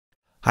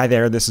Hi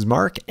there, this is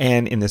Mark,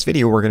 and in this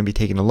video we're going to be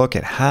taking a look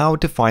at how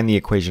to find the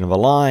equation of a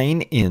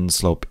line in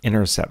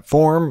slope-intercept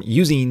form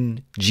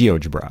using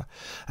Geogebra.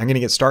 I'm going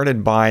to get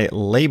started by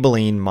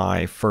labeling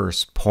my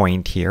first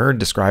point here,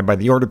 described by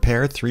the order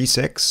pair 3,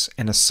 6,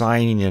 and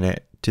assigning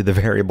it to the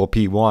variable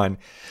p1.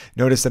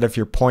 Notice that if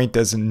your point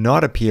does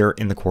not appear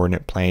in the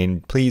coordinate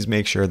plane, please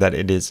make sure that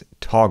it is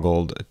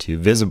toggled to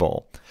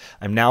visible.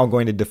 I'm now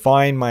going to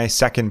define my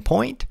second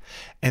point,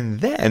 and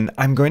then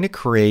I'm going to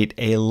create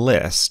a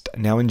list.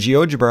 Now in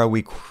Geogebra,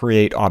 we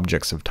create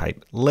objects of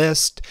type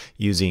list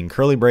using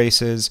curly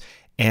braces,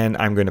 and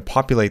I'm going to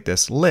populate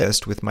this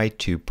list with my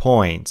 2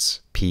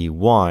 points,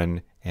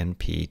 P1 and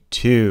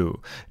P2.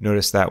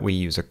 Notice that we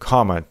use a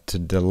comma to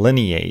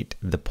delineate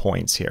the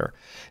points here.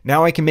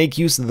 Now I can make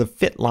use of the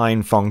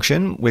fitLine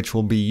function, which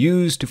will be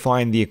used to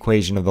find the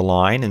equation of the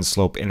line in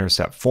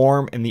slope-intercept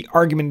form, and the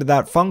argument of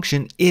that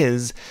function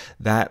is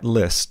that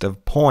list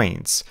of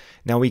points.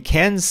 Now we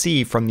can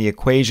see from the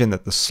equation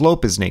that the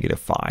slope is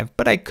 -5,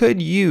 but I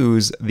could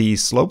use the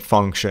slope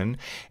function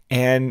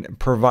and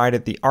provide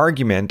it the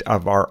argument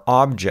of our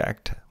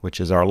object,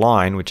 which is our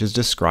line, which is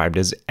described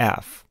as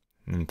f.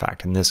 In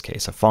fact, in this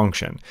case, a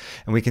function.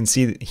 And we can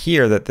see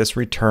here that this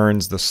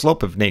returns the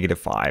slope of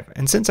 -5.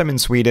 And since I'm in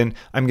Sweden,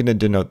 I'm going to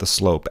denote the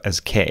slope as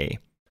k.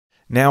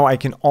 Now I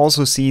can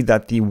also see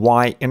that the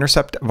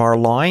y-intercept of our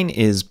line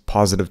is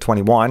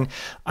 +21.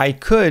 I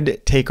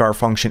could take our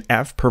function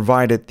f,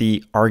 provided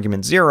the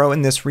argument 0,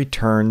 and this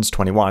returns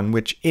 21,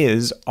 which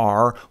is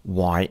our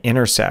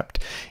y-intercept.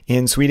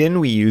 In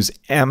Sweden, we use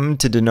m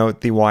to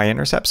denote the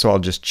y-intercept, so I'll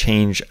just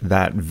change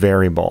that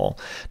variable.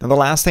 Now the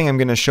last thing I'm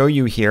going to show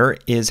you here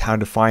is how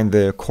to find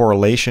the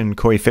correlation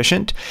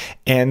coefficient,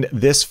 and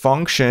this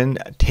function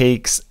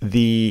takes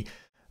the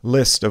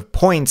list of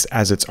points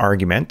as its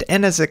argument,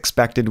 and as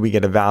expected we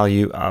get a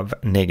value of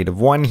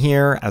 -1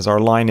 here as our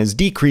line is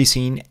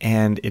decreasing,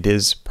 and it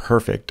is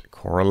perfect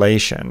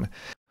correlation.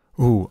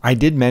 Ooh, I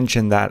did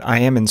mention that I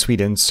am in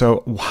Sweden,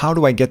 so how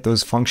do I get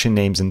those function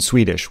names in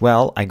Swedish?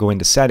 Well, I go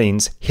into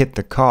settings, hit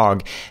the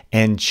cog,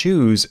 and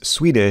choose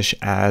Swedish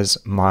as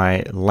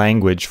my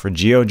language for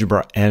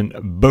Geogebra, and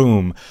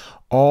boom!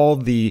 All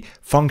the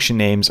function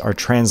names are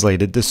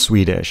translated to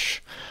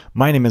Swedish.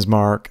 My name is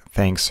Mark,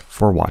 thanks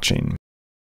for watching.